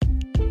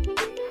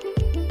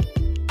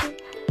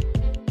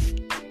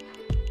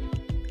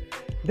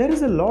There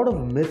is a lot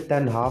of myth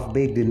and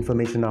half-baked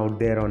information out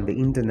there on the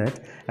internet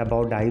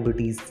about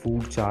diabetes,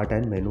 food chart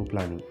and menu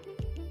planning.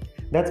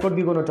 That's what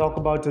we're going to talk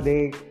about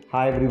today.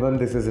 Hi everyone,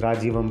 this is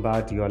Rajiv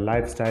Ambat, your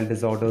lifestyle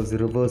disorders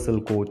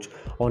reversal coach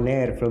on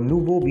air from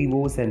Nuvo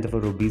Vivo Center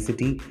for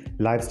Obesity,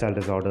 Lifestyle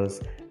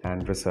Disorders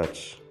and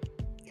Research.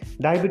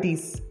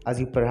 Diabetes, as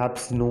you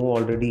perhaps know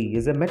already,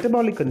 is a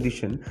metabolic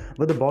condition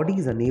where the body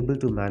is unable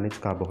to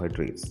manage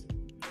carbohydrates.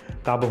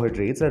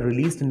 Carbohydrates are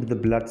released into the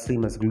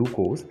bloodstream as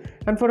glucose,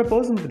 and for a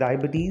person with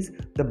diabetes,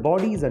 the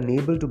body is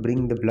unable to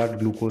bring the blood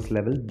glucose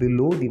level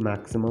below the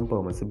maximum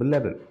permissible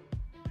level.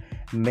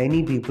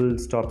 Many people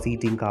stop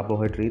eating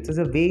carbohydrates as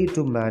a way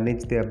to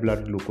manage their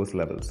blood glucose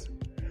levels.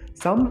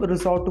 Some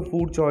resort to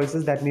food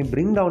choices that may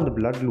bring down the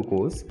blood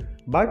glucose,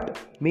 but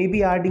may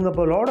be adding up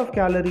a lot of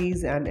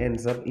calories and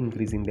ends up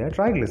increasing their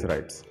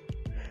triglycerides.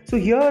 So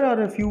here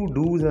are a few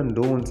do's and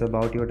don'ts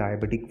about your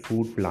diabetic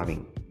food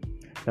planning.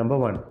 Number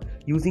 1.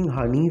 Using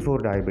honey for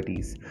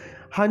diabetes.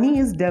 Honey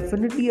is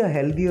definitely a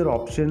healthier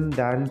option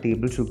than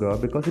table sugar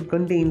because it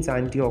contains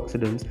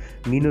antioxidants,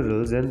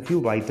 minerals and few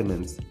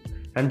vitamins.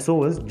 And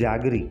so is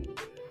jaggery.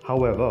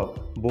 However,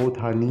 both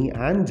honey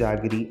and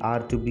jaggery are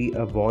to be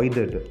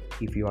avoided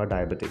if you are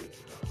diabetic.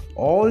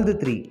 All the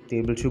three,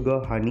 table sugar,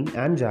 honey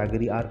and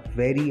jaggery, are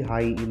very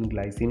high in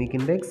glycemic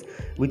index,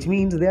 which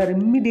means they are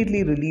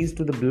immediately released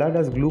to the blood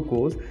as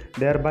glucose,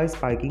 thereby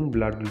spiking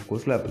blood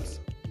glucose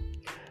levels.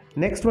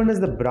 Next one is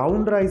the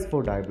brown rice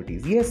for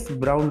diabetes. Yes,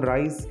 brown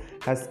rice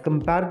has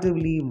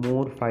comparatively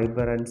more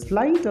fiber and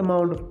slight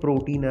amount of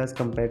protein as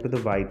compared to the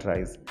white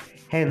rice.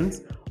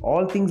 Hence,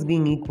 all things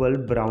being equal,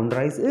 brown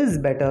rice is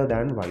better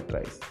than white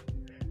rice.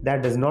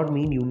 That does not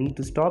mean you need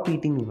to stop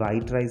eating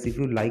white rice if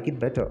you like it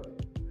better.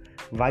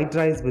 White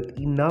rice with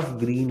enough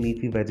green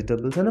leafy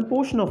vegetables and a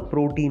portion of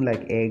protein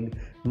like egg,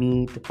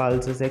 meat,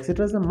 pulses,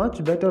 etc. is a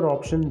much better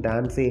option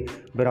than say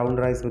brown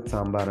rice with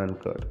sambar and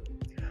curd.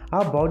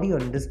 Our body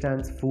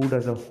understands food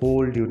as a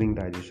whole during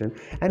digestion,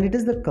 and it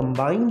is the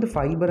combined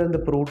fiber and the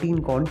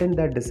protein content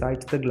that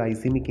decides the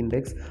glycemic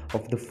index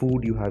of the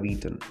food you have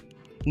eaten.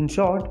 In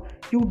short,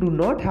 you do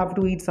not have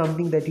to eat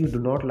something that you do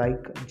not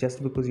like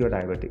just because you are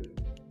diabetic.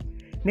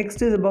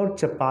 Next is about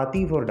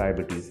chapati for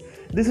diabetes.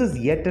 This is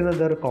yet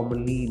another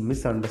commonly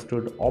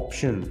misunderstood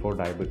option for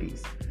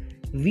diabetes.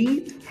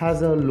 Wheat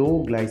has a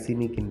low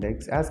glycemic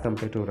index as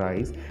compared to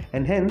rice,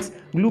 and hence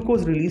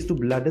glucose release to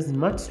blood is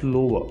much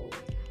lower.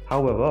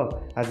 However,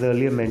 as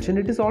earlier mentioned,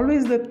 it is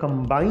always the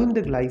combined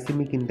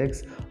glycemic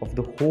index of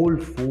the whole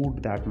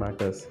food that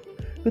matters.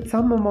 With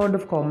some amount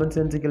of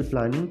commonsensical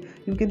planning,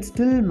 you can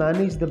still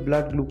manage the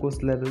blood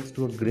glucose levels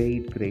to a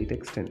great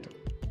extent.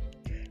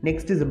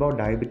 Next is about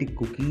diabetic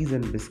cookies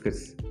and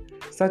biscuits.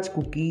 Such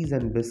cookies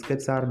and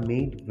biscuits are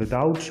made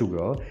without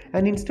sugar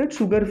and instead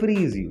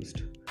sugar-free is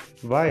used.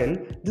 While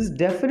this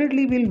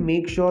definitely will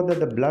make sure that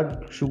the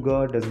blood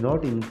sugar does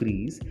not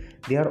increase,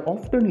 they are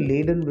often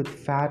laden with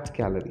fat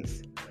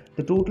calories.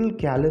 The total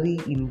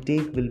calorie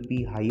intake will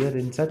be higher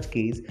in such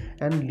case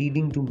and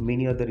leading to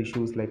many other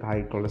issues like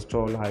high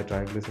cholesterol, high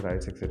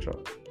triglycerides, etc.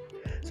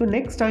 So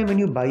next time when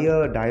you buy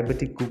a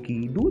diabetic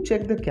cookie, do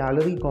check the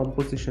calorie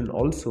composition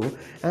also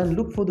and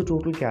look for the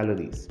total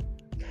calories.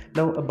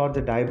 Now about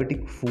the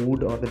diabetic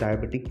food or the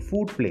diabetic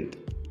food plate.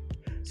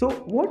 So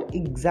what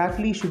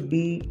exactly should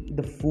be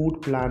the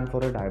food plan for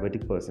a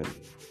diabetic person?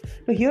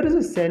 Now here is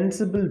a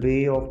sensible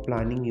way of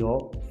planning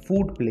your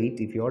food plate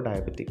if you are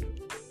diabetic.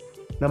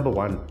 Number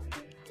 1,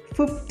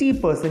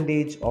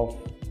 50% of,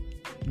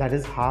 that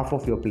is half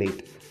of your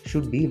plate,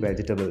 should be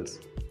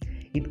vegetables.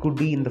 It could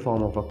be in the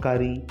form of a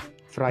curry,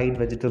 fried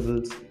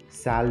vegetables,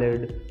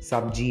 salad,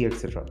 sabji,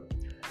 etc.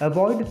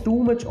 Avoid too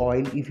much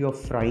oil if you're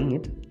frying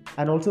it,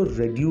 and also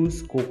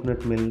reduce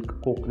coconut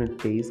milk, coconut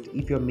paste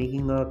if you're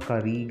making a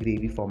curry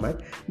gravy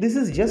format. This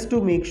is just to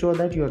make sure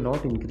that you're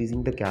not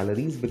increasing the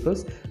calories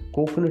because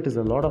coconut is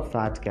a lot of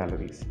fat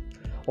calories.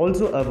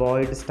 Also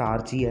avoid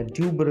starchy and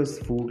tuberous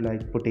food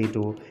like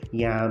potato,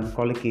 yam,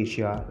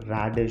 colocasia,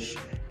 radish,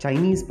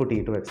 Chinese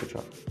potato,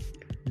 etc.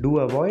 Do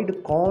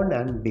avoid corn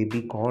and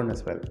baby corn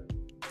as well.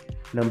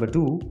 Number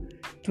 2,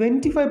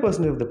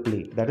 25% of the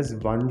plate, that is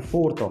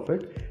 1/4 of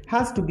it,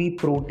 has to be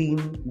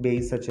protein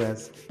based such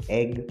as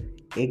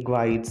egg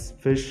whites,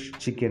 fish,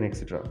 chicken,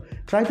 etc.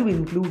 Try to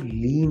include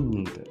lean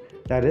meat,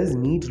 that is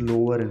meat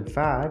lower in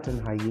fat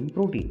and high in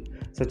protein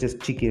such as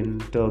chicken,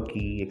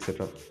 turkey,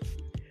 etc.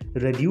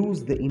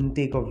 Reduce the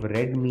intake of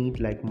red meat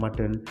like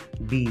mutton,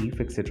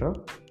 beef, etc.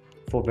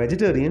 For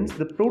vegetarians,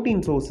 the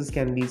protein sources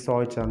can be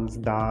soy chunks,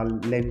 dal,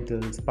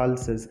 lentils,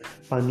 pulses,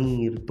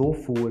 paneer,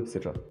 tofu,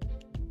 etc.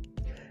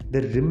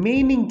 The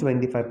remaining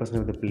 25%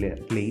 of the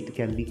plate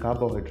can be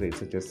carbohydrates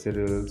such as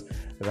cereals,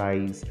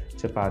 rice,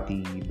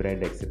 chapati,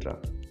 bread, etc.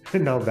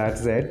 Now that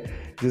said,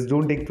 just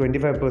don't take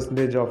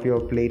 25% of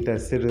your plate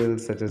as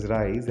cereals such as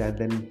rice and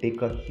then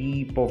take a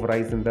heap of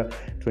rice in the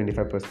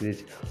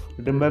 25%.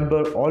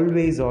 Remember,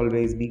 always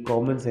be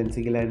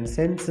commonsensical and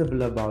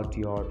sensible about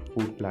your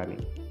food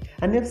planning.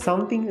 And if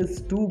something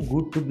is too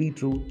good to be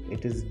true,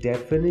 it is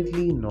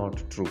definitely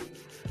not true.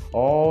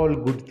 All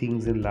good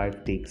things in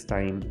life takes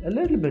time, a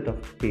little bit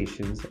of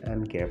patience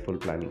and careful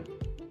planning.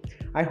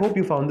 I hope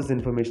you found this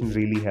information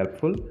really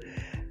helpful.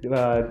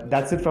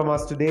 That's it from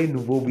us today.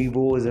 Nuvo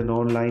Vivo is an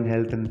online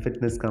health and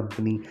fitness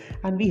company,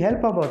 and we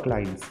help our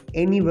clients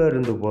anywhere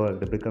in the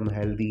world become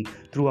healthy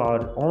through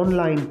our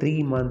online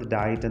 3-month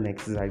diet and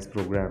exercise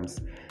programs.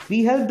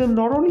 We help them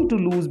not only to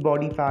lose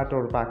body fat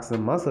or pack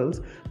some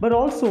muscles, but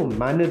also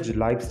manage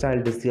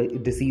lifestyle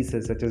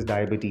diseases such as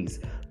diabetes,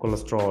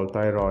 cholesterol,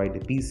 thyroid,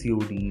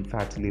 PCOD,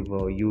 fatty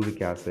liver,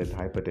 uric acid,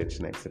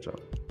 hypertension, etc.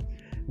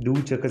 Do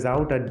check us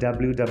out at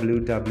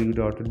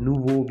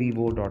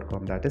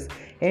www.nuvovivo.com. That is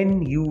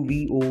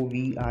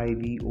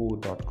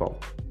nuvovivo.com.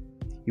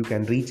 You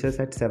can reach us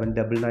at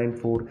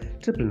 7994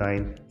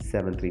 999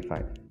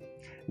 735.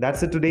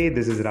 That's it today.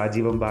 This is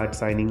Rajiv Ambat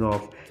signing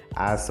off.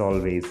 As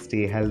always,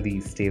 stay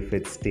healthy, stay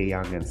fit, stay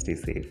young, and stay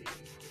safe.